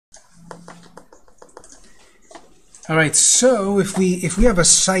All right, so if we have a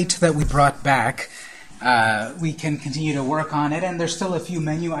site that we brought back, we can continue to work on it, and there's still a few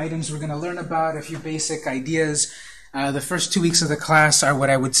menu items we're going to learn about, a few basic ideas. The first 2 weeks of the class are what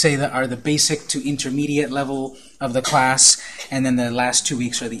I would say that are the basic to intermediate level of the class, and then the last 2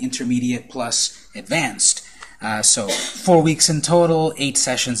 weeks are the intermediate plus advanced. So 4 weeks in total, 8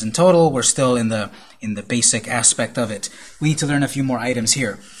 sessions in total. We're still in the basic aspect of it. We need to learn a few more items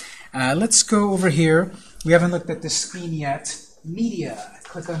here. Let's go over here. We haven't looked at this screen yet. Media.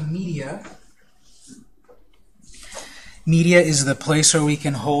 Click on Media. Media is the place where we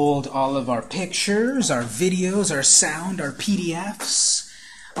can hold all of our pictures, our videos, our sound, our PDFs,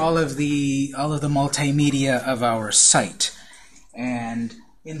 all of the multimedia of our site. And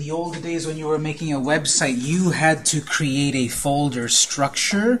in the old days when you were making a website, you had to create a folder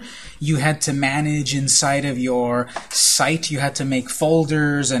structure. You had to manage inside of your site. You had to make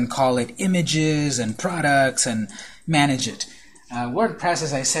folders and call it images and products and manage it. WordPress,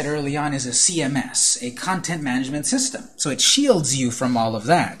 as I said early on, is a CMS, a content management system. So it shields you from all of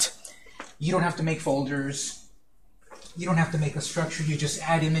that. You don't have to make folders. You don't have to make a structure. You just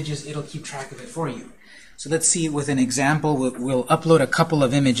add images. It'll keep track of it for you. So let's see with an example. We'll upload a couple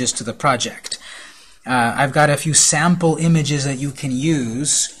of images to the project. I've got a few sample images that you can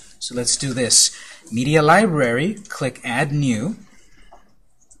use. So let's do this. Media Library, click Add New.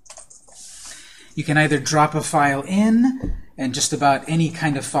 You can either drop a file in, and just about any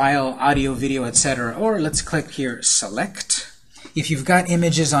kind of file, audio, video, etc. Or let's click here, Select. If you've got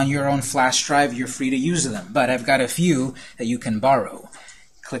images on your own flash drive, you're free to use them. But I've got a few that you can borrow.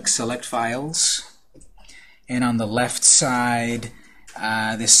 Click Select Files. And on the left side,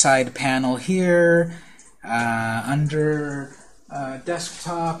 this side panel here, under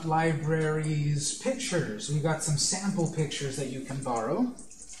Desktop, Libraries, Pictures, we've got some sample pictures that you can borrow.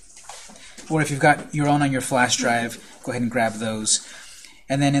 Or if you've got your own on your flash drive, go ahead and grab those.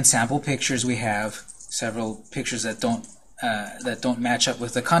 And then in sample pictures, we have several pictures that don't match up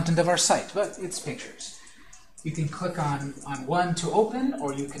with the content of our site, but it's pictures. You can click on one to open,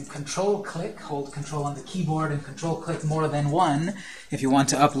 or you can control-click, hold Control on the keyboard, and control-click more than one if you want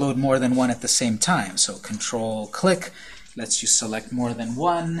to upload more than one at the same time. So control-click lets you select more than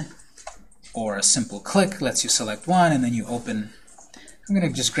one, or a simple click lets you select one, and then you open. I'm going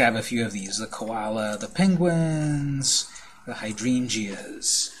to just grab a few of these, the koala, the penguins, the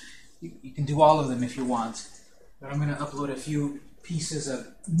hydrangeas. You can do all of them if you want, but I'm going to upload a few pieces of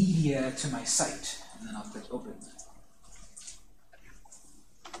media to my site. And then I'll click Open.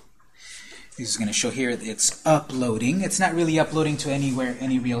 This is going to show here that it's uploading. It's not really uploading to anywhere,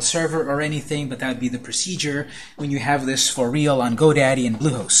 any real server or anything, but that would be the procedure when you have this for real on GoDaddy and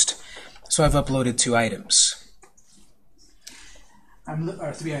Bluehost. So I've uploaded 2 items.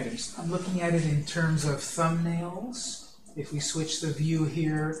 Or 3 items. I'm looking at it in terms of thumbnails. If we switch the view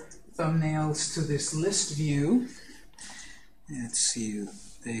here, thumbnails to this list view, let's see,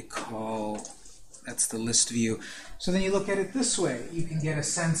 that's the list view. So then you look at it this way. You can get a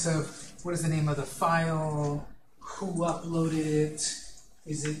sense of what is the name of the file, who uploaded it,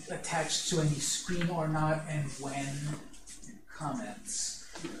 is it attached to any screen or not, and when, and comments.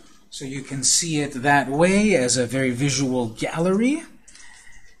 So you can see it that way as a very visual gallery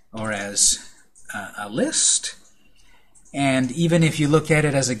or as a list. And even if you look at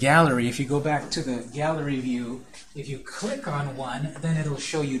it as a gallery, if you go back to the gallery view, if you click on one, then it'll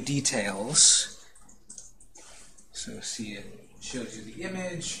show you details. So see, it shows you the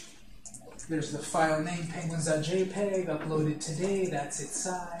image. There's the file name, penguins.jpg, uploaded today. That's its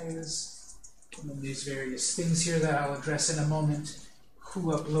size. And then there's various things here that I'll address in a moment.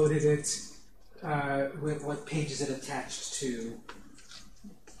 Who uploaded it, with what page is it attached to,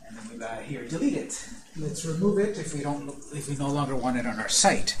 and then we got here, delete it. Let's remove it if we no longer want it on our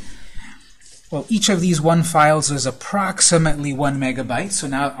site. Well, each of these one files is approximately 1 megabyte, so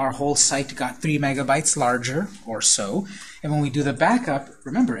now our whole site got 3 megabytes larger or so. And when we do the backup,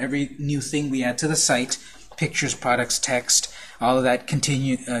 remember, every new thing we add to the site, pictures, products, text, all of that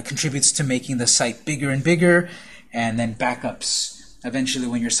contributes to making the site bigger and bigger, and then backups. Eventually,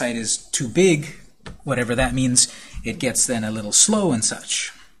 when your site is too big, whatever that means, it gets then a little slow and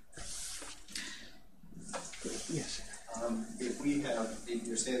such. Yes? If we have,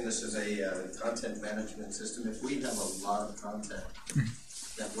 you're saying this is a content management system, if we have a lot of content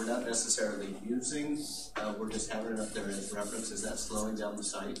that we're not necessarily using, we're just having it up there as reference, is that slowing down the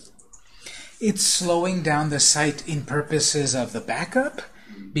site? It's slowing down the site in purposes of the backup,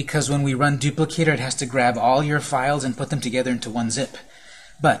 because when we run duplicator, it has to grab all your files and put them together into one zip.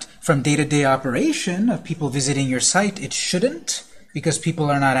 But from day-to-day operation of people visiting your site, it shouldn't. because people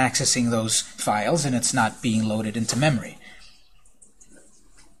are not accessing those files and it's not being loaded into memory.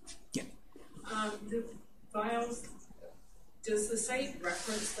 Yeah. The files, does the site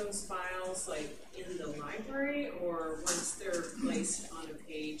reference those files like in the library, or once they're placed on a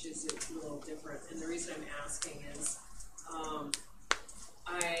page, is it a little different? And the reason I'm asking is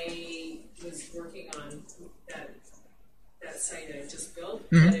I was working on that site I just built,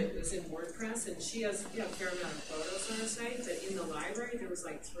 and it was in WordPress, and she has a fair amount of photos on her site, but in the library there was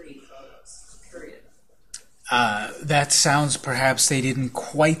like 3 photos, period. That sounds perhaps they didn't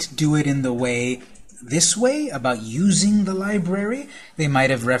quite do it in the way this way about using the library. They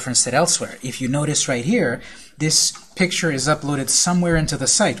might have referenced it elsewhere. If you notice right here, this picture is uploaded somewhere into the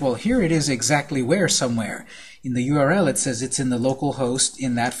site. Well, here it is exactly where somewhere. In the URL it says it's in the local host,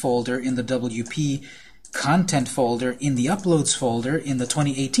 in that folder, in the WP content folder, in the uploads folder, in the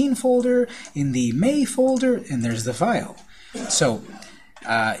 2018 folder, in the May folder, and there's the file. So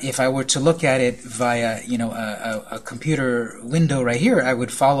if I were to look at it via a computer window right here, I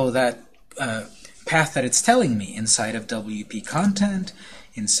would follow that path that it's telling me inside of WP content,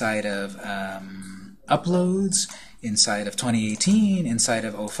 inside of uploads, inside of 2018, inside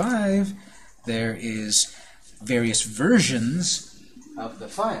of 05. There is various versions of the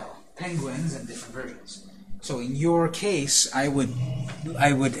file, penguins and different versions. So in your case, you would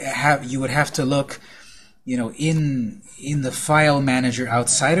have to look, in the file manager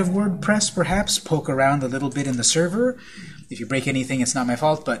outside of WordPress, perhaps poke around a little bit in the server. If you break anything, it's not my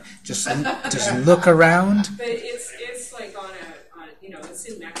fault, but just look around. But it's like on it's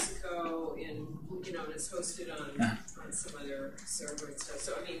in Mexico, and it's hosted on some other server and stuff.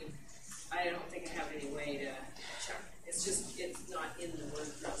 So I mean, I don't think I have any way to check. It's not in the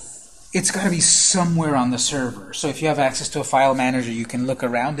WordPress. It's got to be somewhere on the server. So if you have access to a file manager, you can look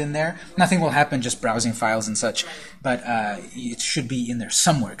around in there. Nothing will happen just browsing files and such, but it should be in there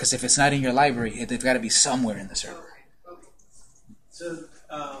somewhere, because if it's not in your library, it's got to be somewhere in the server. So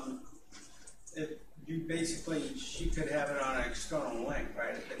if you she could have it on an external link,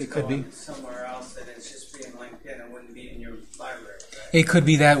 right? If it's it could be somewhere else, and it's just being linked in, it wouldn't be in your library, right? It could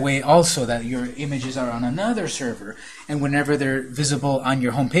be that way also, that your images are on another server, and whenever they're visible on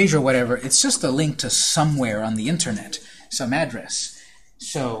your home page or whatever, it's just a link to somewhere on the internet, some address.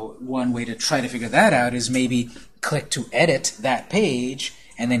 So one way to try to figure that out is maybe click to edit that page,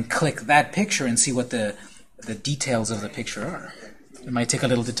 and then click that picture and see what the details of the picture are. It might take a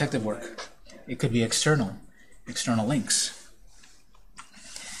little detective work. It could be external links.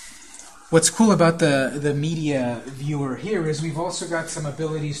 What's cool about the media viewer here is we've also got some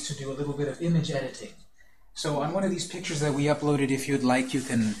abilities to do a little bit of image editing. So on one of these pictures that we uploaded, if you'd like, you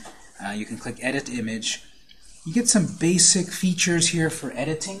can click Edit Image. You get some basic features here for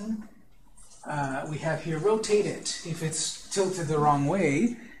editing. We have here Rotate It. If it's tilted the wrong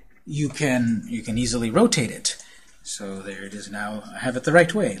way, you can easily rotate it. So there it is now. I have it the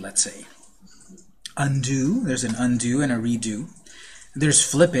right way, let's say. Undo. There's an undo and a redo. There's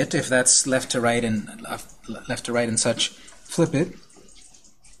flip it, if that's left to right and such. Flip it.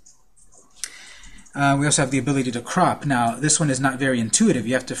 We also have the ability to crop. Now, this one is not very intuitive.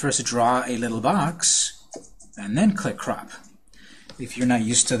 You have to first draw a little box and then click crop. If you're not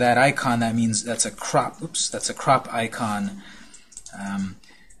used to that icon, that means that's a crop. Oops, that's a crop icon.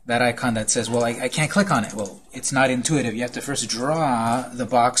 That icon that says, well, I can't click on it. Well, it's not intuitive. You have to first draw the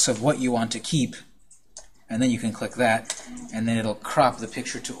box of what you want to keep, and then you can click that, and then it'll crop the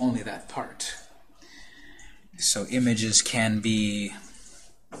picture to only that part. So images can be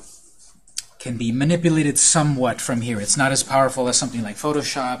manipulated somewhat from here. It's not as powerful as something like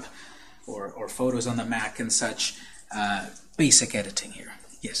Photoshop or Photos on the Mac and such. Basic editing here.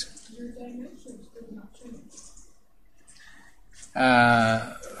 Yes? Your dimensions did not change.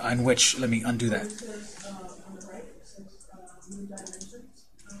 On which, let me undo that. It says, on the right, it says new dimensions,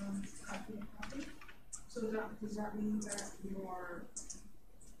 copy and copy. So does that mean that your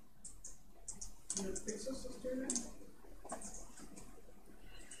pixels is doing that?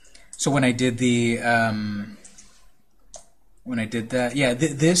 So when I did that, yeah,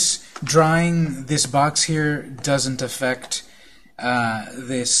 this drawing this box here doesn't affect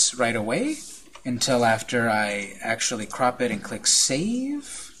this right away until after I actually crop it and click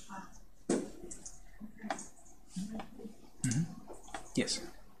Save. Mm-hmm. Yes?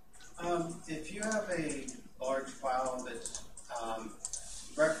 If you have a large file that's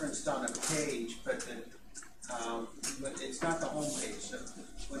referenced on a page, but it's not the home page, so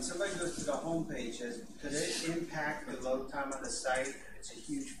when somebody goes to the home page, could it impact the load time of the site if it's a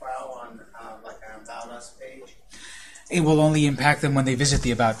huge file on like an About Us page? It will only impact them when they visit the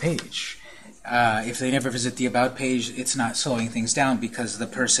About page. If they never visit the About page, it's not slowing things down because the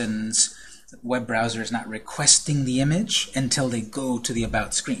person's web browser is not requesting the image until they go to the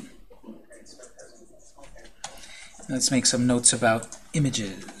About screen. Let's make some notes about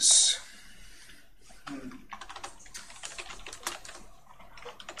images.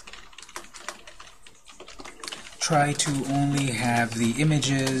 Try to only have the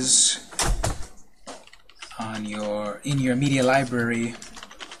images on in your media library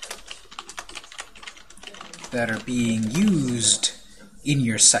that are being used in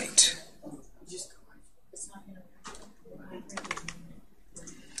your site.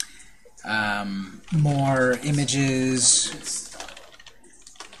 More images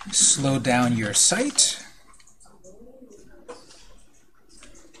slow down your site.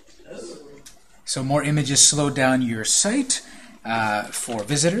 So more images slow down your site for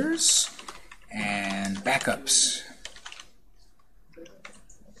visitors and backups.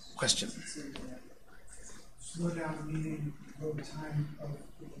 Question? Slow down meaning load time of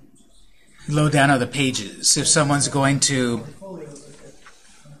the images. Low down of the pages. If someone's going to... Portfolios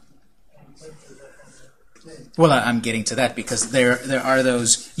Well, I'm getting to that because there are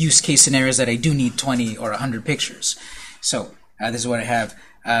those use case scenarios that I do need 20 or 100 pictures. So this is what I have.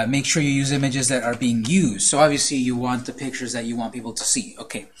 Make sure you use images that are being used. So obviously you want the pictures that you want people to see.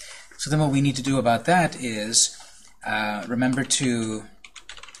 Okay. So then what we need to do about that is remember to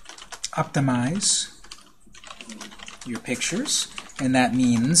optimize your pictures, and that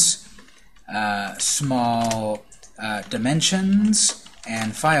means small dimensions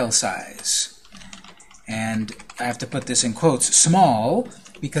and file size. And I have to put this in quotes, small,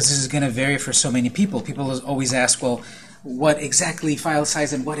 because this is going to vary for so many people. People always ask, well, what exactly file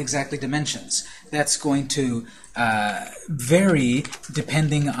size and what exactly dimensions? That's going to vary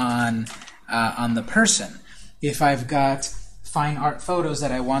depending on the person. If I've got fine art photos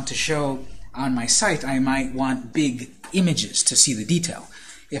that I want to show on my site, I might want big images to see the detail.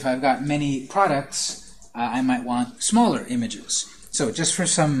 If I've got many products, I might want smaller images. So just for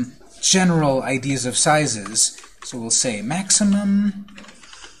some general ideas of sizes, so we'll say maximum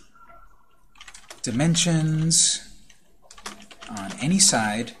dimensions on any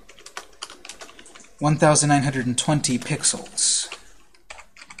side, 1920 pixels.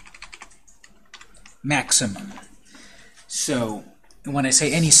 Maximum. So when I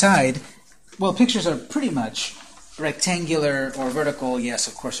say any side, well, pictures are pretty much rectangular or vertical. Yes,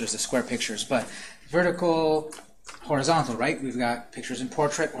 of course, there's the square pictures, but vertical, horizontal, right? We've got pictures in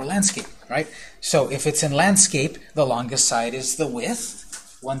portrait or landscape, right? So if it's in landscape, the longest side is the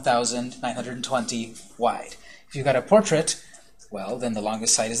width, 1920 wide. If you've got a portrait, well, then the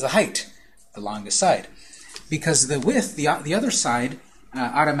longest side is the height, the longest side. Because the width, the other side,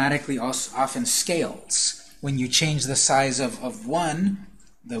 automatically often scales. When you change the size of one,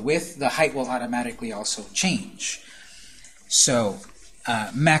 the width, the height will automatically also change. So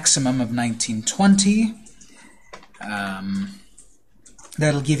maximum of 1920.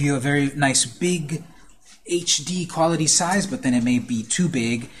 That'll give you a very nice big HD quality size, but then it may be too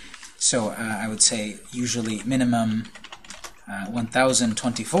big. So I would say usually minimum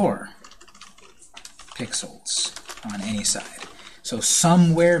 1024 pixels on any side. So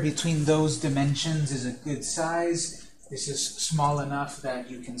somewhere between those dimensions is a good size. This is small enough that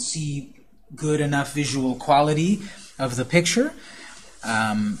you can see good enough visual quality of the picture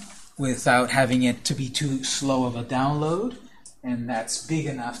without having it to be too slow of a download, and that's big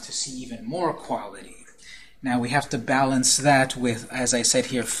enough to see even more quality. Now we have to balance that with, as I said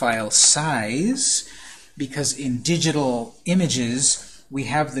here, file size, because in digital images we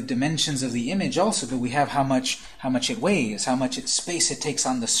have the dimensions of the image also, but we have how much it weighs, how much space it takes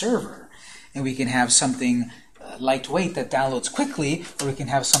on the server. And we can have something lightweight that downloads quickly, or we can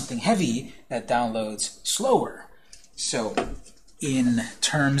have something heavy that downloads slower. So in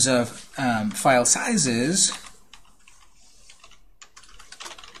terms of file sizes,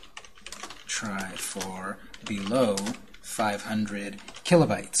 try for below 500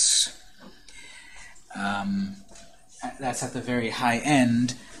 kilobytes. That's at the very high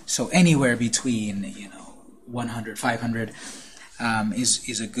end, so anywhere between 100, 500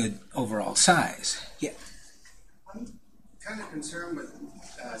 is a good overall size. Yeah. I'm kind of concerned with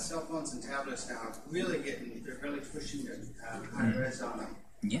cell phones and tablets now. They're really pushing the high res on them.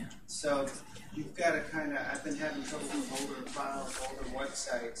 Yeah. So you've got to I've been having trouble with older files, older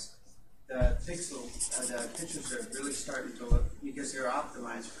websites. The pictures are really starting to look, because they're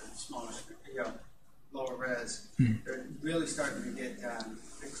optimized for smaller, lower res. They're really starting to get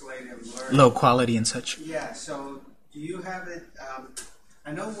pixelated and blurry. Low quality and such. Yeah, so do you have it,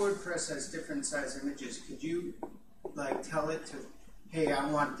 I know WordPress has different size images. Could you tell it to, hey, I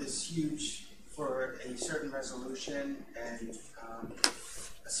want this huge for a certain resolution and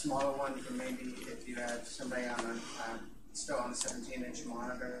a smaller one for maybe if you have somebody still on a 17-inch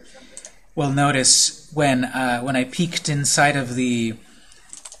monitor or something? Well, notice when I peeked inside of the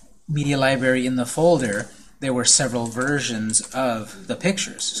media library in the folder, there were several versions of the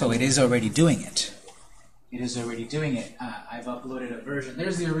pictures. So it is already doing it. It is already doing it. I've uploaded a version.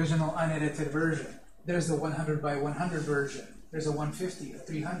 There's the original unedited version. There's the 100 by 100 version. There's a 150, a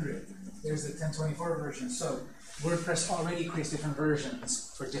 300. There's the 1024 version. So WordPress already creates different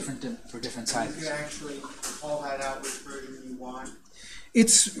versions for different If sizes. you actually call that out which version you want.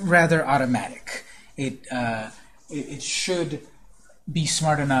 It's rather automatic. It should be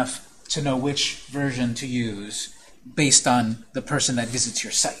smart enough to know which version to use based on the person that visits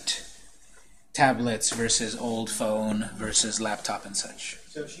your site. Tablets versus old phone versus laptop and such.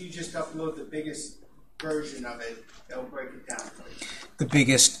 So if you just upload the biggest version of it, they'll break it down for you. The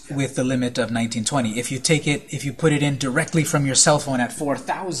biggest with the limit of 1920. If you put it in directly from your cell phone at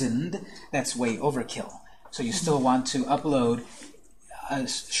 4,000, that's way overkill. So you still want to upload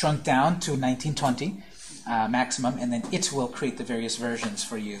shrunk down to 1920 maximum, and then it will create the various versions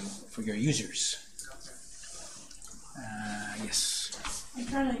for you, for your users. Yes. I'm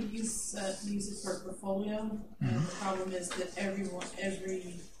trying to use it for a portfolio, and the problem is that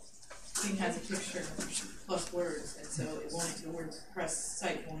everything has a picture plus words, and so it won't. The WordPress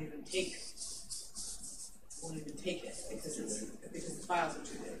site won't even take it because the files are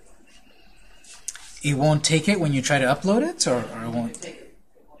too big. It won't take it when you try to upload it, or it won't. Take it.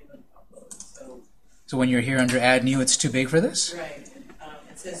 It won't even upload it. So when you're here under Add New, it's too big for this? Right. And,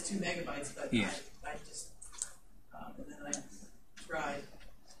 it says 2 megabytes, but Yeah. I just and then I tried.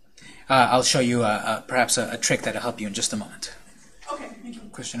 I'll show you perhaps a trick that'll help you in just a moment. Okay, thank you.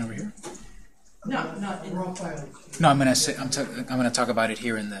 Question over here? No, not in Raw files. No, I'm gonna talk about it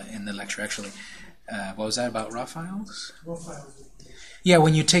here in the lecture actually. What was that about raw files? Raw files. Yeah,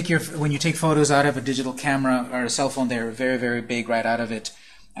 when you take photos out of a digital camera or a cell phone, they're very, very big right out of it.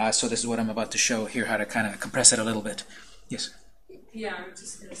 So this is what I'm about to show here, how to kind of compress it a little bit. Yes. Yeah, I'm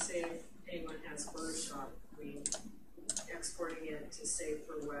just going to say if anyone has Photoshop, exporting it to save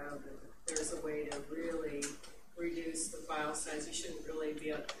for web, there's a way to really reduce the file size. You shouldn't really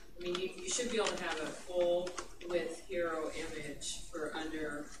be able, you should be able to have a full width hero image for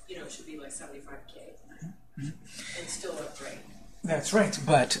under, it should be like 75K and still look great. That's right,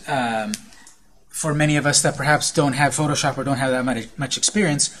 but for many of us that perhaps don't have Photoshop or don't have that much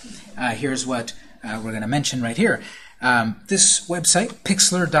experience, here's what we're going to mention right here. This website,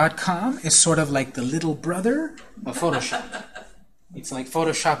 Pixlr.com, is sort of like the little brother of Photoshop. It's like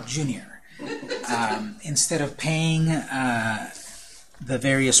Photoshop Junior. Instead of paying the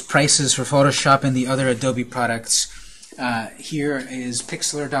various prices for Photoshop and the other Adobe products, here is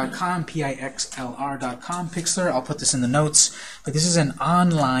Pixlr.com, Pixlr.com, Pixlr. I'll put this in the notes. But this is an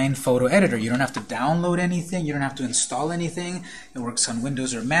online photo editor. You don't have to download anything. You don't have to install anything. It works on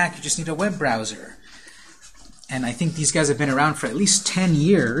Windows or Mac. You just need a web browser. And I think these guys have been around for at least 10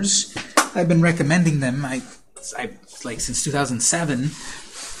 years. I've been recommending them like since 2007.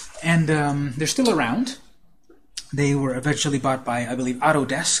 And they're still around. They were eventually bought by, I believe,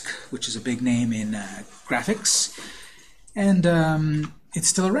 Autodesk, which is a big name in graphics. And it's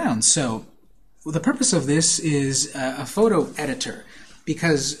still around. So the purpose of this is a photo editor,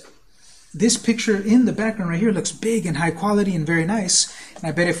 because this picture in the background right here looks big and high quality and very nice. And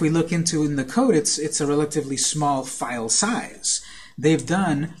I bet if we look into in the code, it's a relatively small file size. They've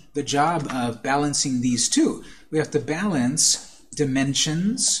done the job of balancing these two. We have to balance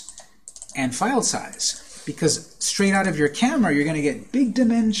dimensions and file size, because straight out of your camera you're going to get big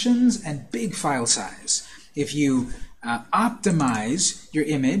dimensions and big file size. If you optimize your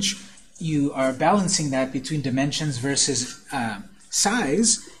image, you are balancing that between dimensions versus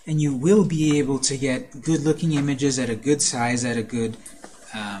size, and you will be able to get good-looking images at a good size, at a good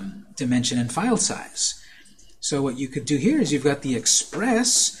dimension and file size. So what you could do here is you've got the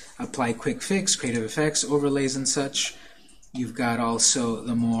Express, apply quick fix, creative effects, overlays and such. You've got also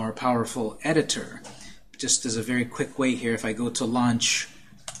the more powerful editor. Just as a very quick way here, if I go to launch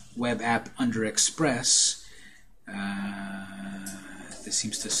web app under Express, this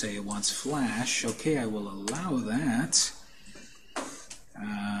seems to say it wants Flash. Okay, I will allow that.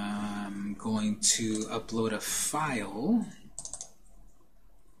 I'm going to upload a file.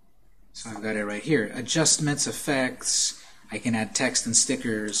 So I've got it right here. Adjustments, effects. I can add text and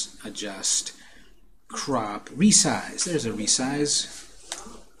stickers. Adjust, crop, resize. There's a resize.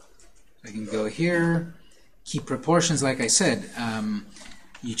 I can go here. Keep proportions, like I said.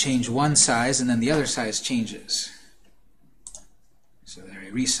 You change one size and then the other size changes. So there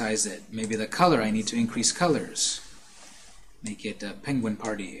resize it. Maybe the color, I need to increase colors. Make it a penguin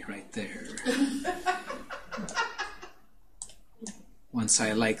party right there. Once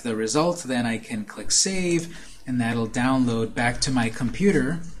I like the result, then I can click Save, and that'll download back to my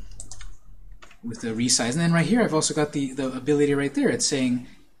computer with the resize. And then right here, I've also got the ability right there. It's saying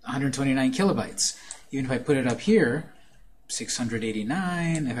 129 kilobytes. Even if I put it up here,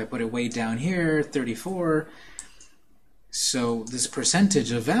 689. If I put it way down here, 34. So this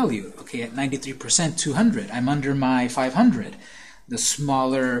percentage of value, okay, at 93%, 200. I'm under my 500. The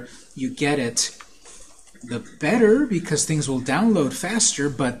smaller you get it, the better, because things will download faster,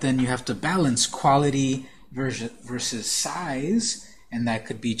 but then you have to balance quality versus size, and that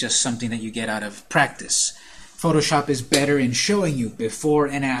could be just something that you get out of practice. Photoshop is better in showing you before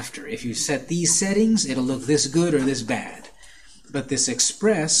and after. If you set these settings, it'll look this good or this bad. But this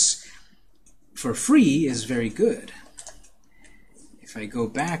Express, for free, is very good. If I go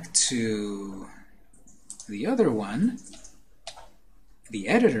back to the other one, the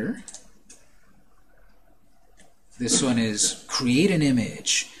editor, this one is create an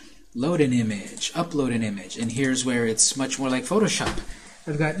image, load an image, upload an image, and here's where it's much more like Photoshop.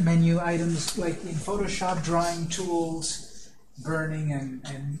 I've got menu items like in Photoshop, drawing tools, burning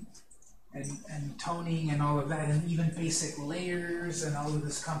and toning and all of that, and even basic layers and all of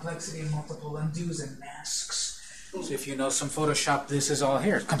this complexity and multiple undos and masks. So if you know some Photoshop, this is all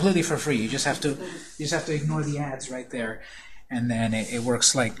here, completely for free. You just have to ignore the ads right there, and then it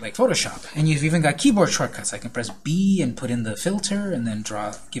works like Photoshop. And you've even got keyboard shortcuts. I can press B and put in the filter, and then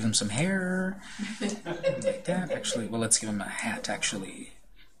give him some hair, like that. Actually, well, let's give him a hat. Actually,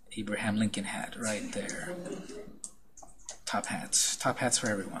 Abraham Lincoln hat right there. Top hats for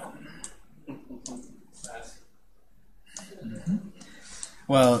everyone. Mm-hmm.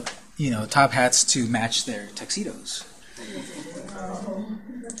 Well, you know, top hats to match their tuxedos.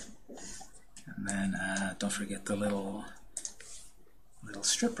 And then don't forget the little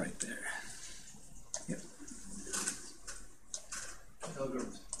strip right there. Yep.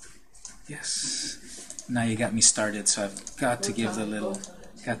 Yes. Now you got me started, so I've got to give the little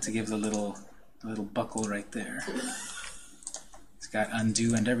buckle right there. It's got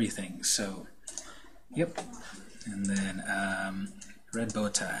undo and everything. So, yep. And then red bow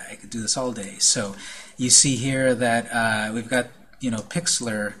tie. I could do this all day. So you see here that we've got, you know,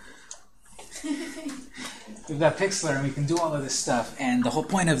 Pixlr. We've got Pixlr, and we can do all of this stuff. And the whole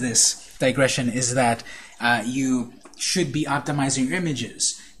point of this digression is that you should be optimizing your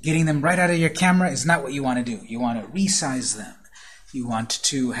images. Getting them right out of your camera is not what you want to do. You want to resize them. You want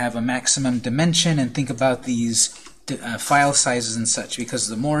to have a maximum dimension and think about these file sizes and such, because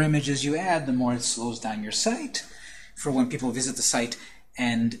the more images you add, the more it slows down your site for when people visit the site.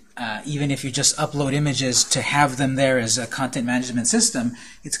 And even if you just upload images to have them there as a content management system,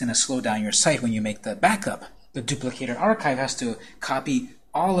 it's going to slow down your site when you make the backup. The duplicator archive has to copy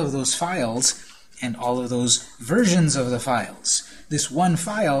all of those files and all of those versions of the files. This one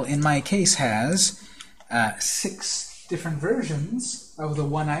file, in my case, has 6 different versions of the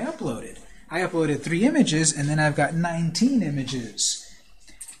one I uploaded. I uploaded 3 images, and then I've got 19 images.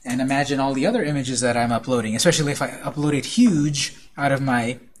 And imagine all the other images that I'm uploading, especially if I upload it huge out of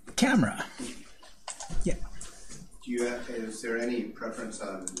my camera. Yeah. Is there any preference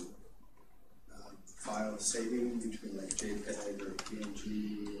on file saving between like JPEG or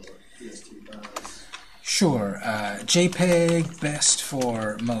PNG or PST files? Sure. JPEG, best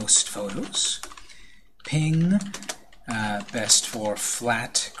for most photos. Ping, best for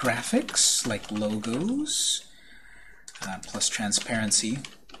flat graphics like logos, plus transparency.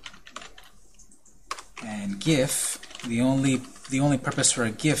 And GIF, the only purpose for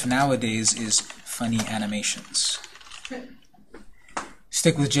a GIF nowadays is funny animations.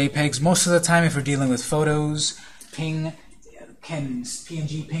 Stick with JPEGs most of the time if we're dealing with photos. PNG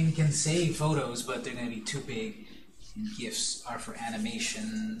Ping can save photos, but they're going to be too big. And GIFs are for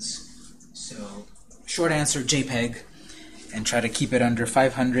animations. So, short answer, JPEG, and try to keep it under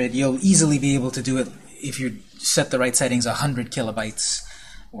 500. You'll easily be able to do it if you set the right settings, 100 kilobytes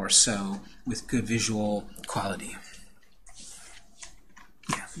or so with good visual quality.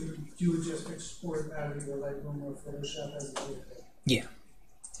 Yeah. So you would just export out of your Lightroom or Photoshop as a JPEG? Yeah.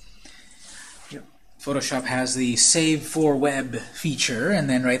 Yep. Photoshop has the Save for Web feature, and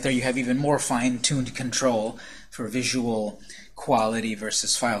then right there you have even more fine-tuned control for visual quality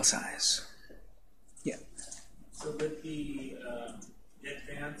versus file size. Yeah. So with the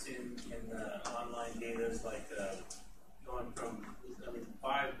advance in the online data is like going from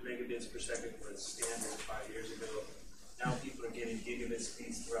 5 megabits per second was standard 5 years ago. Now people are getting gigabit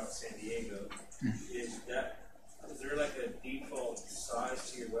speeds throughout San Diego. Is that there like a default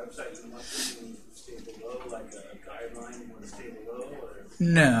size to your website you want to stay below, like a guideline you want to stay below, or?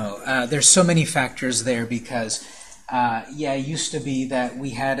 No, there's so many factors there because, yeah, it used to be that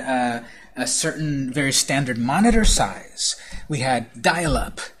we had a certain very standard monitor size. We had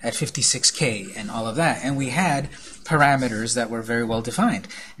dial-up at 56K and all of that, and we had parameters that were very well defined.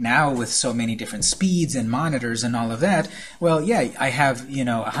 Now, with so many different speeds and monitors and all of that, well, yeah, I have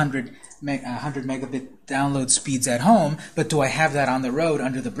 100 megabit download speeds at home, but do I have that on the road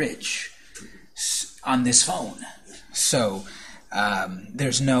under the bridge on this phone? So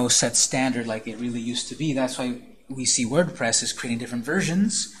there's no set standard like it really used to be. That's why we see WordPress is creating different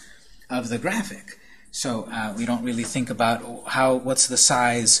versions of the graphic. So we don't really think about what's the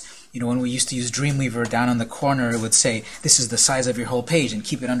size. When we used to use Dreamweaver, down on the corner it would say this is the size of your whole page and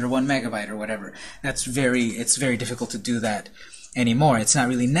keep it under 1 megabyte or whatever. It's very difficult to do that anymore. It's not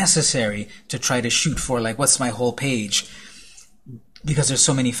really necessary to try to shoot for like what's my whole page, because there's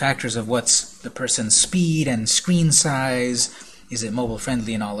so many factors of what's the person's speed and screen size, is it mobile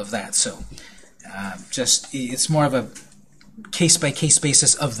friendly and all of that. So it's more of a case-by-case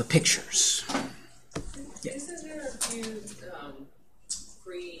basis of the pictures. Yeah. Isn't there a few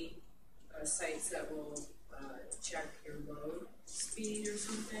free sites that will check your load speed or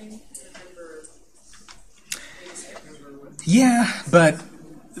something? I just can't remember what. Yeah, but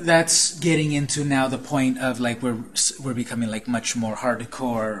that's getting into now the point of like we're becoming like much more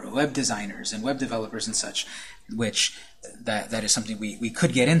hardcore web designers and web developers and such, which that is something we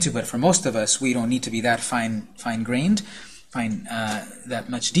could get into, but for most of us we don't need to be that fine-grained, that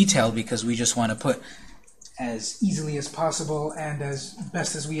much detailed, because we just want to put as easily as possible and as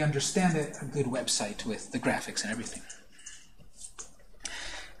best as we understand it, a good website with the graphics and everything.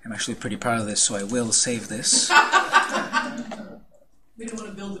 I'm actually pretty proud of this, so I will save this. We don't want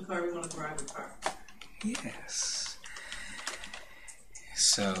to build a car, we want to drive a car. Yes.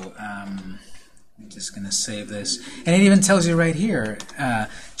 So I'm just going to save this. And it even tells you right here,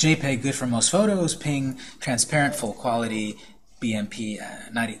 JPEG, good for most photos, PNG, transparent, full quality, BMP,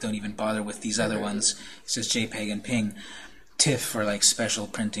 don't even bother with these other ones. It says JPEG and PNG. TIFF for like special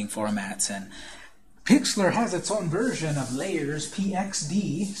printing formats. And Pixlr has its own version of layers,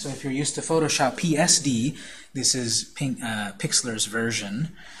 PXD. So if you're used to Photoshop PSD, this is Pixlr's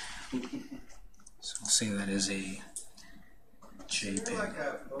version. So we'll say that is a JPEG. Is there like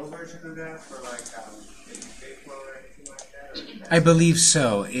a full version of that for like Bigflow or anything like that? I believe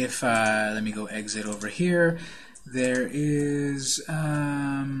so. If let me go exit over here. There is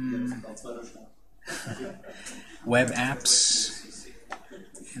web apps,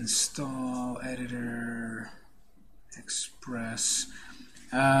 install editor, Express.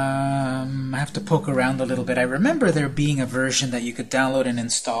 I have to poke around a little bit. I remember there being a version that you could download and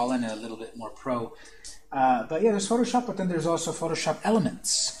install and a little bit more pro. But yeah, there's Photoshop, but then there's also Photoshop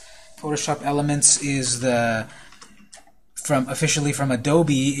Elements. Photoshop Elements is officially from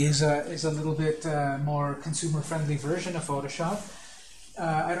Adobe, is a little bit more consumer-friendly version of Photoshop.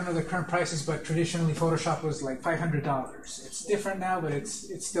 I don't know the current prices, but traditionally Photoshop was like $500. It's different now, but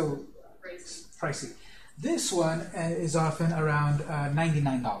it's still pricey. This one is often around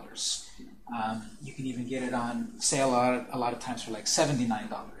 $99. You can even get it on sale a lot of times for like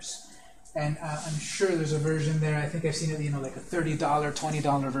 $79. And I'm sure there's a version there. I think I've seen it, like a $30,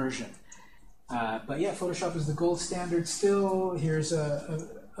 $20 version. But yeah, Photoshop is the gold standard still. Here's a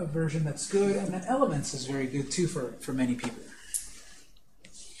version that's good. And then Elements is very good too for many people.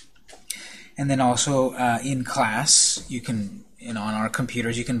 And then also in class, you can, on our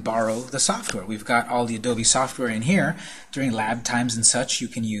computers, you can borrow the software. We've got all the Adobe software in here. During lab times and such, you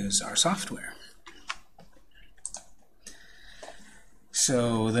can use our software.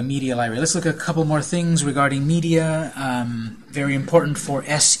 So the media library. Let's look at a couple more things regarding media. Very important for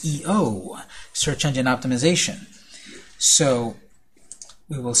SEO, search engine optimization. So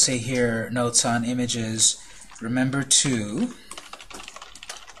we will say here, notes on images. Remember to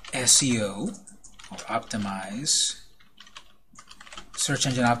SEO, or optimize, search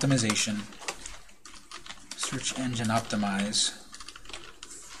engine optimization, search engine optimize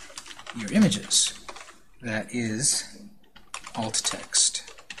your images. That is alt text,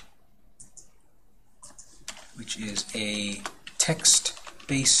 which is a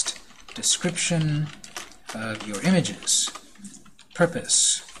text-based description of your images.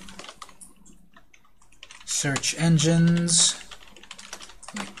 Purpose: search engines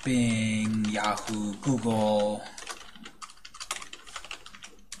like Bing, Yahoo, Google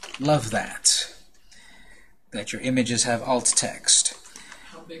love that your images have alt text.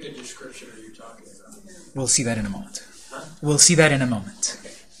 How big a description are you talking about? We'll see that in a moment. Huh? We'll see that in a moment.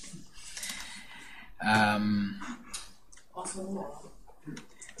 also the law.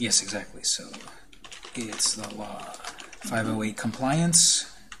 Yes, exactly. So it's the law. 508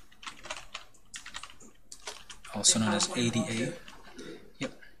 compliance, also known as ADA.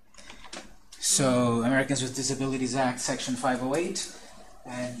 Yep. So Americans with Disabilities Act, Section 508,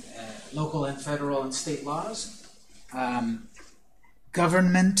 and local and federal and state laws.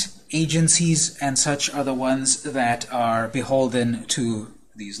 Government agencies and such are the ones that are beholden to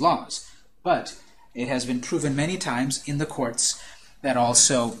these laws. But it has been proven many times in the courts that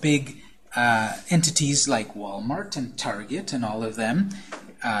also big entities like Walmart and Target and all of them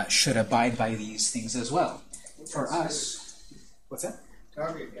should abide by these things as well. For us, what's that?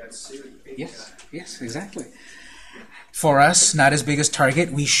 Target got sued big Yes, time. yes, exactly. For us, not as big as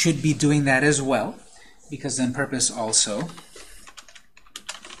Target, we should be doing that as well, because then purpose also,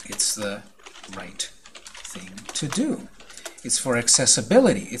 it's the right thing to do. It's for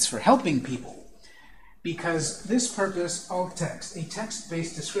accessibility. It's for helping people. Because this purpose, alt text, a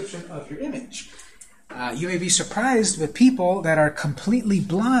text-based description of your image. You may be surprised, but people that are completely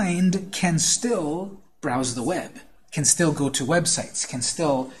blind can still browse the web, can still go to websites, can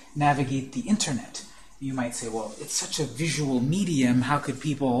still navigate the internet. You might say, well, it's such a visual medium, how could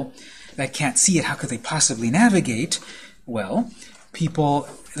people that can't see it, how could they possibly navigate? Well, people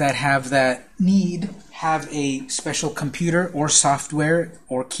that have that need have a special computer or software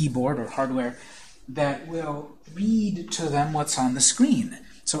or keyboard or hardware that will read to them what's on the screen.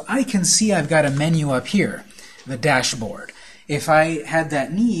 So I can see I've got a menu up here, the dashboard. If I had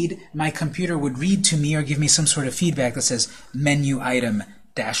that need, my computer would read to me or give me some sort of feedback that says menu item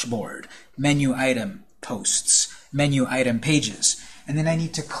dashboard, menu item posts, menu item pages. And then I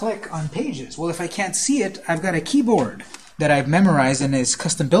need to click on pages. Well, if I can't see it, I've got a keyboard that I've memorized and is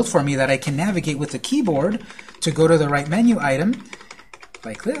custom built for me that I can navigate with the keyboard to go to the right menu item,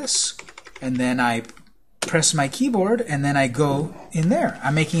 like this. And then I press my keyboard, and then I go in there.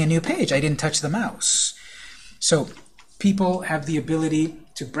 I'm making a new page. I didn't touch the mouse. So people have the ability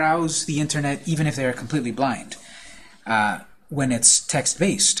to browse the internet even if they're completely blind when it's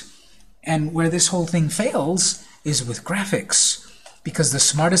text-based. And where this whole thing fails is with graphics, because the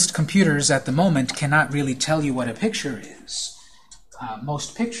smartest computers at the moment cannot really tell you what a picture is.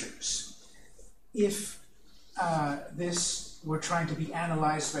 Most pictures. If this were trying to be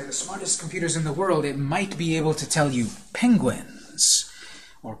analyzed by the smartest computers in the world, it might be able to tell you penguins,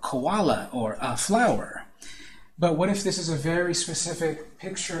 or koala, or a flower. But what if this is a very specific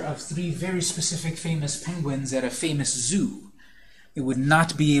picture of 3 very specific famous penguins at a famous zoo? It would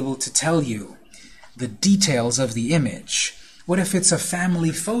not be able to tell you the details of the image. What if it's a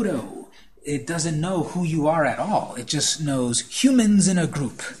family photo? It doesn't know who you are at all. It just knows humans in a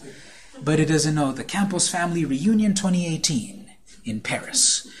group. But it doesn't know the Campos Family Reunion 2018 in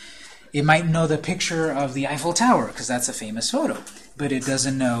Paris. It might know the picture of the Eiffel Tower, because that's a famous photo, but it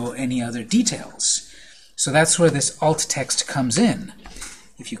doesn't know any other details. So that's where this alt text comes in.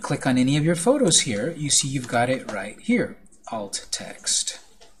 If you click on any of your photos here, you see you've got it right here, alt text.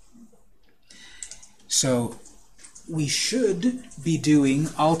 So we should be doing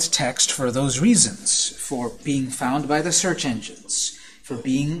alt text for those reasons, for being found by the search engines, for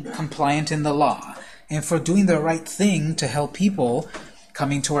being compliant in the law, and for doing the right thing to help people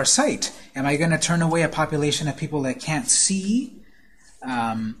coming to our site. Am I going to turn away a population of people that can't see?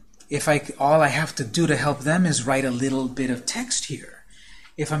 If all I have to do to help them is write a little bit of text here.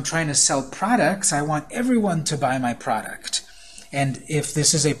 If I'm trying to sell products, I want everyone to buy my product. And if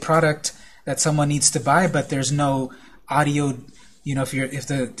this is a product that someone needs to buy, but there's no audio, if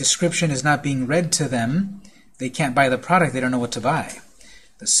the description is not being read to them, they can't buy the product, they don't know what to buy.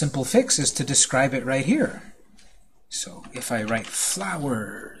 The simple fix is to describe it right here. So if I write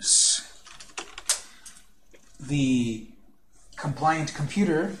flowers, the compliant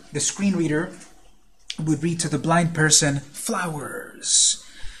computer, the screen reader, would read to the blind person flowers,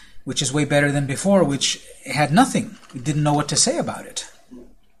 which is way better than before, which had nothing. It didn't know what to say about it.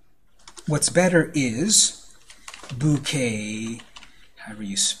 What's better is bouquet, however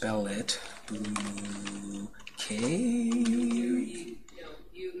you spell it, bouquet?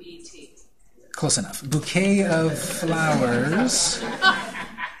 U-E-T. Close enough. Bouquet of flowers.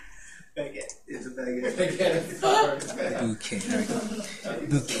 Baguette. It's a baguette. Bouquet. There we go.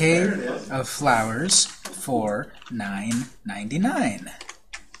 Bouquet of flowers for $9.99.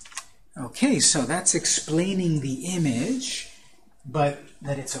 Okay, so that's explaining the image, but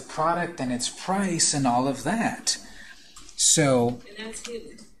that it's a product and its price and all of that. So And that's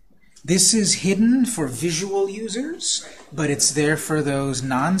hidden. this is hidden for visual users, but it's there for those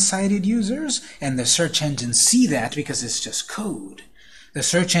non-sighted users, and the search engines see that because it's just code. The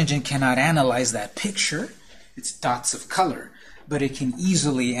search engine cannot analyze that picture. It's dots of color, but it can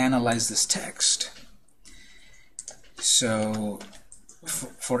easily analyze this text. So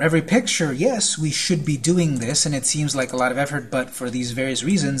for every picture, yes, we should be doing this, and it seems like a lot of effort, but for these various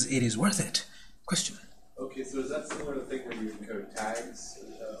reasons, it is worth it. Question? Okay, so is that similar to the thing where you encode tags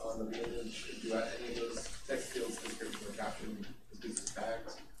on the image? Do any of those text fields description or caption use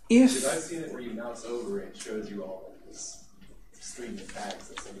tags? Because I've seen it where you mouse over and it shows you all like this stream of tags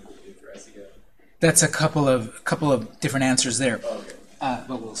that somebody did for SEO. That's a couple of different answers there. Oh, okay.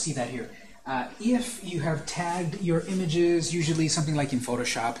 But we'll see that here. If you have tagged your images, usually something like in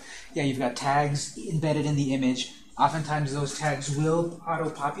Photoshop, yeah, you've got tags embedded in the image. Oftentimes those tags will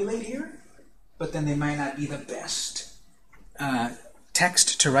auto-populate here, but then they might not be the best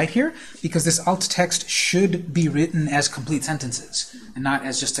text to write here, because this alt text should be written as complete sentences and not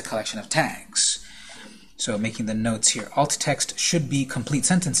as just a collection of tags. So making the notes here, alt text should be complete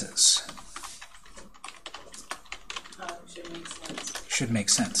sentences. Should make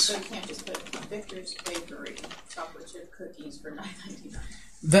sense. So you can't just put Victor's Bakery chocolate chip cookies for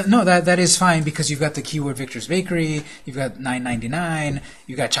 $9.99. That is fine, because you've got the keyword Victor's Bakery, you've got $9.99,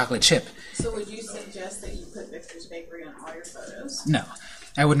 you've got chocolate chip. So would you suggest that you put Victor's Bakery on all your photos? No,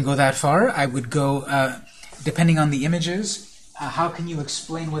 I wouldn't go that far. I would go, depending on the images, how can you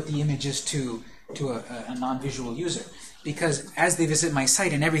explain what the image is to a non-visual user? Because as they visit my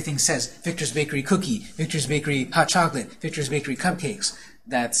site and everything says Victor's Bakery cookie, Victor's Bakery hot chocolate, Victor's Bakery cupcakes,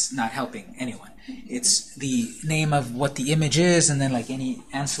 that's not helping anyone. It's the name of what the image is, and then like any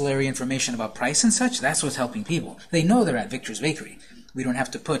ancillary information about price and such, that's what's helping people. They know they're at Victor's Bakery. We don't have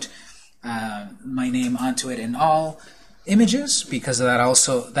to put my name onto it in all images, because of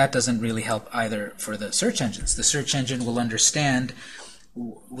that doesn't really help either for the search engines. The search engine will understand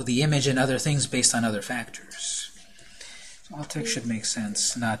the image and other things based on other factors. Alt text should make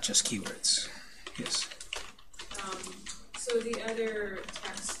sense, not just keywords. Yes? So the other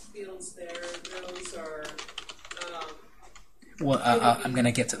text fields there, those are... Well, I'm going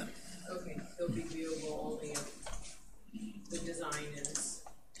to get to them. Okay, they'll be viewable only if the design is...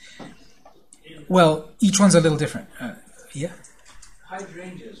 Well, each one's a little different. Yeah?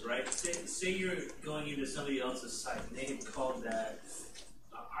 Hydrangeas, right? Say you're going into somebody else's site, and they have called that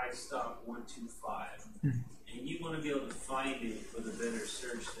iStock125. And you want to be able to find it with a better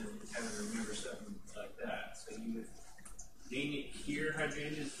search than having to remember something like that. So you would name it here,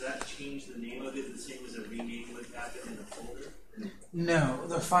 hydrangeas. Does that change the name of it the same as a rename would happen in a folder? No,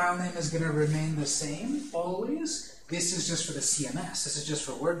 the file name is going to remain the same always. This is just for the CMS. This is just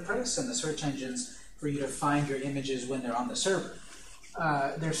for WordPress and the search engines for you to find your images when they're on the server.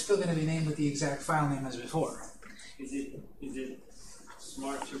 They're still going to be named with the exact file name as before. Is it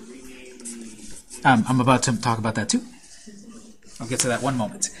smart to rename the... I'm about to talk about that too. I'll get to that one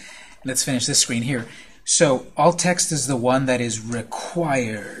moment. Let's finish this screen here. So alt text is the one that is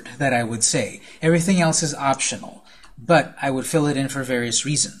required, that I would say. Everything else is optional, but I would fill it in for various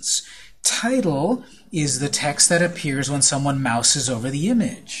reasons. Title is the text that appears when someone mouses over the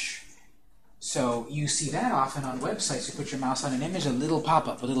image. So you see that often on websites. You put your mouse on an image, a little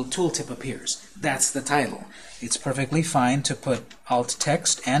pop-up, a little tooltip appears. That's the title. It's perfectly fine to put alt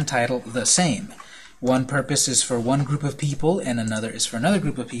text and title the same. One purpose is for one group of people, and another is for another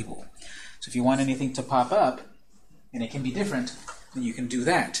group of people. So if you want anything to pop up, and it can be different, then you can do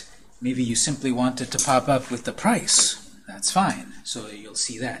that. Maybe you simply want it to pop up with the price. That's fine. So you'll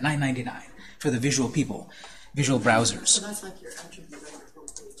see that. $9.99 for the visual people, visual browsers. So that's like your attribute on your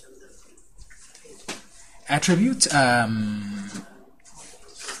homepage of the page. Attribute?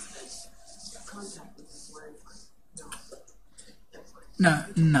 Contact with this word. No,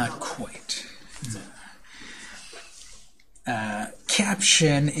 not quite. No.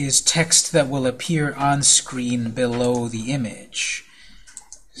 Caption is text that will appear on screen below the image.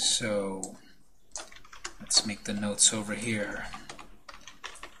 So let's make the notes over here.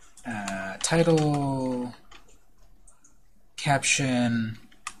 Title, caption,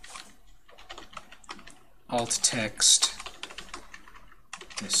 alt text,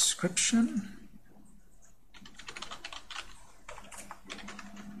 description,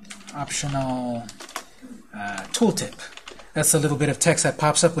 optional, tooltip. That's a little bit of text that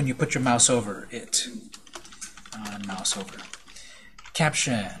pops up when you put your mouse over it. Mouse over.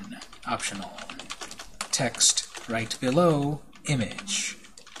 Caption, optional. Text right below image.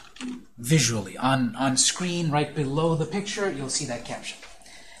 Visually, on screen right below the picture, you'll see that caption.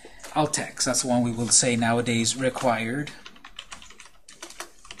 Alt text, that's the one we will say nowadays required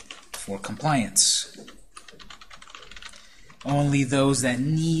for compliance. Only those that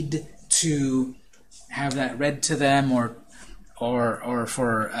need to have that read to them or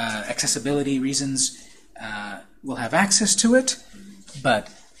for accessibility reasons will have access to it, but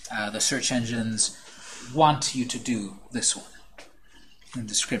the search engines want you to do this one. And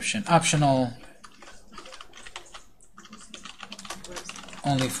description optional,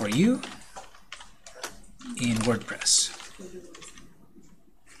 only for you in WordPress.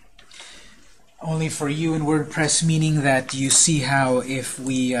 Only for you in WordPress, meaning that you see how if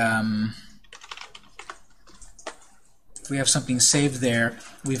we have something saved there,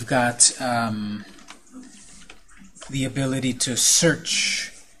 we've got the ability to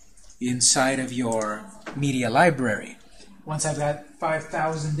search inside of your media library. Once I've got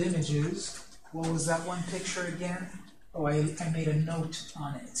 5,000 images, what was that one picture again? Oh, I made a note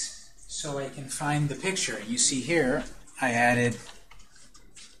on it so I can find the picture. You see here, I added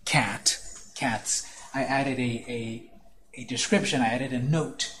cats. I added a description. I added a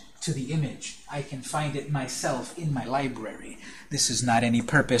note to the image. I can find it myself in my library. This is not any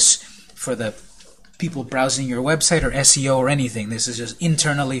purpose for the people browsing your website or SEO or anything. This is just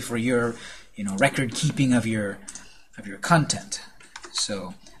internally for your, record keeping of your content.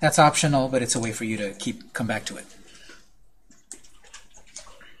 So that's optional, but it's a way for you to come back to it.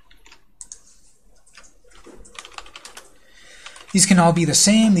 These can all be the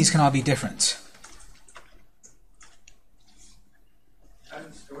same. These can all be different. How do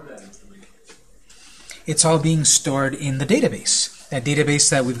you store that information? It's all being stored in the database. That database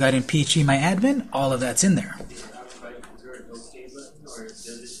that we've got in PHPMyAdmin, all of that's in there.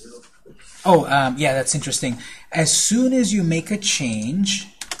 Oh, yeah, that's interesting. As soon as you make a change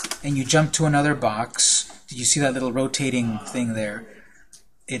and you jump to another box, did you see that little rotating thing there?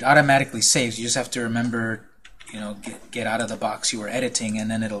 It automatically saves. You just have to remember, get out of the box you were editing,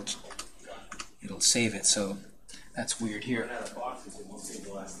 and then it'll save it. So that's weird here.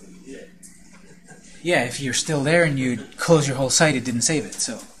 Yeah, if you're still there and you close your whole site, it didn't save it.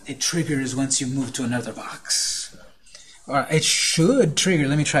 So it triggers once you move to another box. Or it should trigger.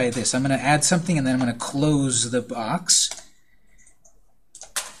 Let me try this. I'm going to add something, and then I'm going to close the box.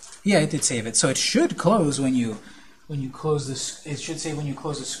 Yeah, it did save it. So it should close when you close this. It should say when you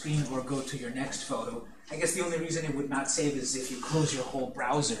close the screen or go to your next photo. I guess the only reason it would not save is if you close your whole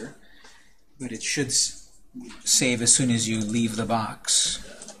browser. But it should save as soon as you leave the box.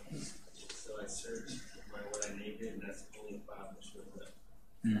 So I searched what I named it, and that's the only file that shows up.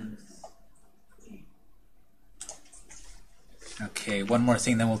 Okay, one more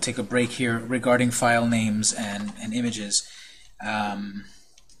thing, then we'll take a break here regarding file names and images. Let's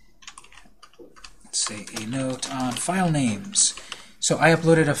say a note on file names. So I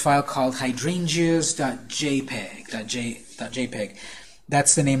uploaded a file called hydrangeas.jpg.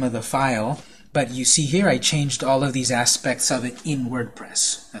 That's the name of the file, but you see here I changed all of these aspects of it in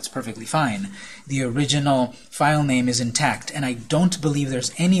WordPress. That's perfectly fine. The original file name is intact, and I don't believe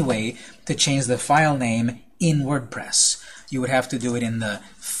there's any way to change the file name in WordPress. You would have to do it in the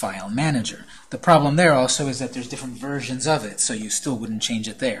file manager. The problem there also is that there's different versions of it, so you still wouldn't change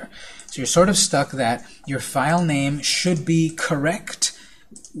it there. So you're sort of stuck that your file name should be correct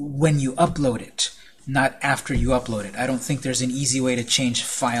when you upload it, not after you upload it. I don't think there's an easy way to change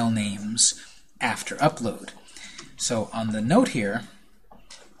file names after upload. So on the note here,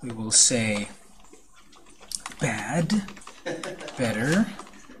 we will say bad, better,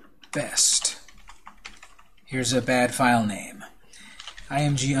 best. Here's a bad file name,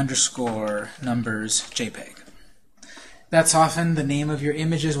 img_numbers JPEG. That's often the name of your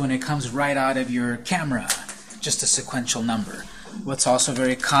images when it comes right out of your camera, just a sequential number. What's also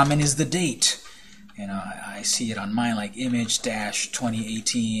very common is the date. I see it on mine like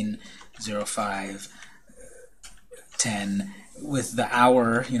image-2018-05-10 with the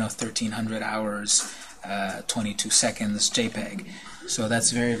hour, 1300 hours, 22 seconds JPEG. So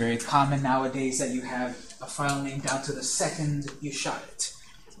that's very, very common nowadays that you have a file name down to the second you shot it.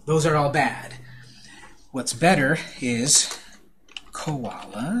 Those are all bad. What's better is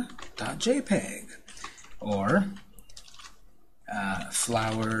koala.jpg or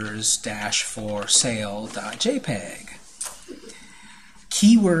flowers-for-sale.jpg.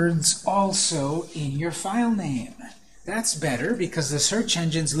 Keywords also in your file name. That's better because the search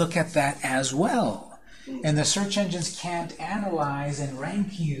engines look at that as well. And the search engines can't analyze and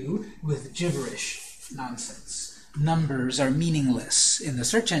rank you with gibberish nonsense. Numbers are meaningless in the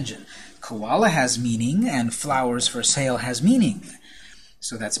search engine. Koala has meaning and flowers for sale has meaning.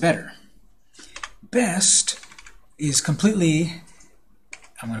 So that's better. Best is completely,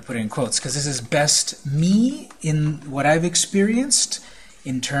 I'm going to put it in quotes because this is best me in what I've experienced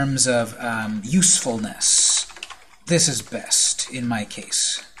in terms of usefulness. This is best in my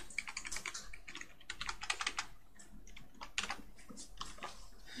case.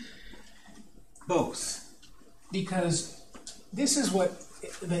 Both because this is what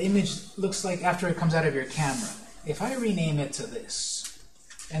the image looks like after it comes out of your camera. If I rename it to this,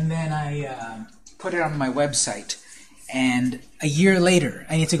 and then I put it on my website, and a year later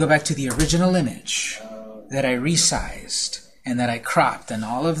I need to go back to the original image that I resized and that I cropped and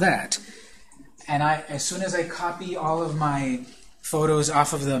all of that, and as soon as I copy all of my photos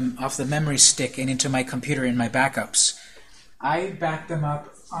off the memory stick and into my computer in my backups, I back them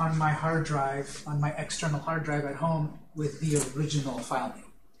up on my hard drive, on my external hard drive at home with the original file name.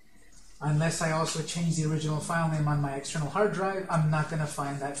 Unless I also change the original file name on my external hard drive, I'm not going to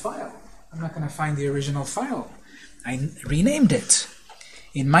find that file. I'm not going to find the original file. I renamed it.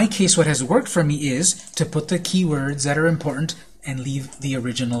 In my case, what has worked for me is to put the keywords that are important and leave the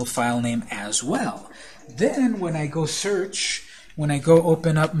original file name as well. Then when I go search, when I go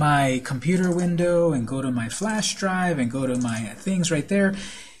open up my computer window and go to my flash drive and go to my things right there,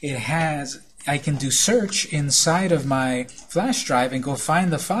 I can do search inside of my flash drive and go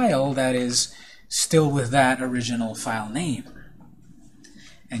find the file that is still with that original file name,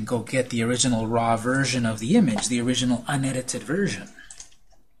 and go get the original raw version of the image, the original unedited version.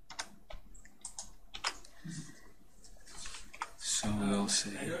 So we'll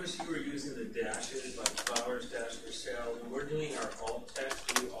see. I noticed you were using the dashes, like flowers dash for sale. When we're doing our alt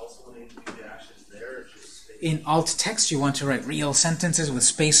text, do you also want to do dashes there, or just in alt text, you want to write real sentences with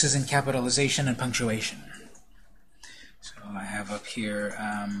spaces and capitalization and punctuation. So I have up here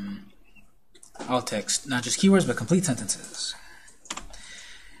alt text, not just keywords, but complete sentences.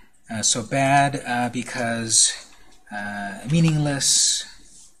 So bad because meaningless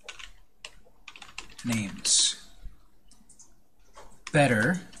names.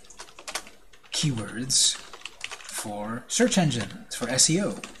 Better keywords for search engines, for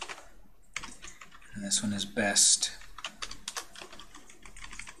SEO. And this one is best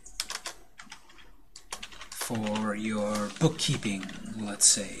for your bookkeeping, let's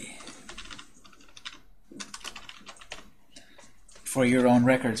say. For your own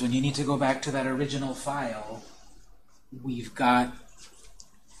records. When you need to go back to that original file, we've got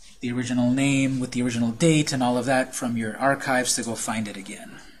the original name with the original date and all of that from your archives to go find it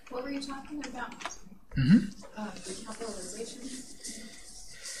again. What were you talking about? The capitalization?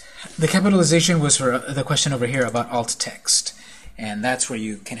 The capitalization was for the question over here about alt text. And that's where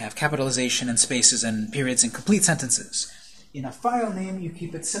you can have capitalization and spaces and periods and complete sentences. In a file name, you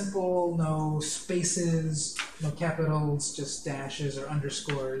keep it simple, no spaces, no capitals, just dashes or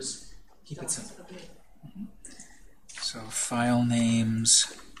underscores. Keep it simple. So file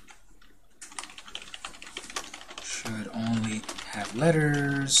names should only have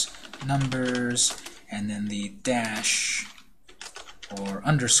letters, numbers, and then the dash or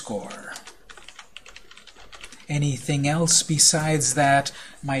underscore. Anything else besides that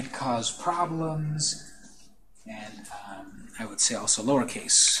might cause problems, and I would say also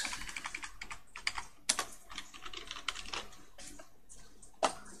lowercase.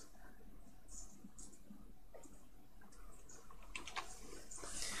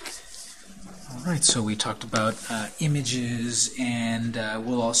 Alright, so we talked about images, and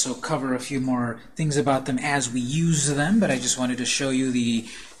we'll also cover a few more things about them as we use them, but I just wanted to show you the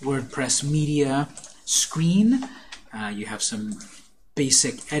WordPress media screen. You have some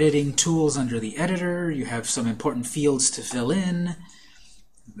basic editing tools under the editor. You have some important fields to fill in.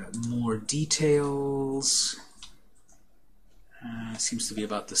 We've got more details. Seems to be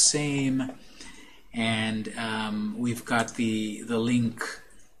about the same. And we've got the link,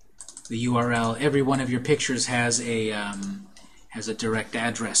 the URL. Every one of your pictures has a direct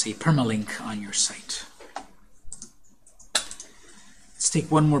address, a permalink on your site. Let's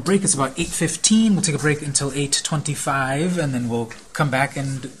take one more break. It's about 8:15. We'll take a break until 8:25, and then we'll come back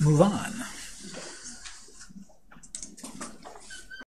and move on.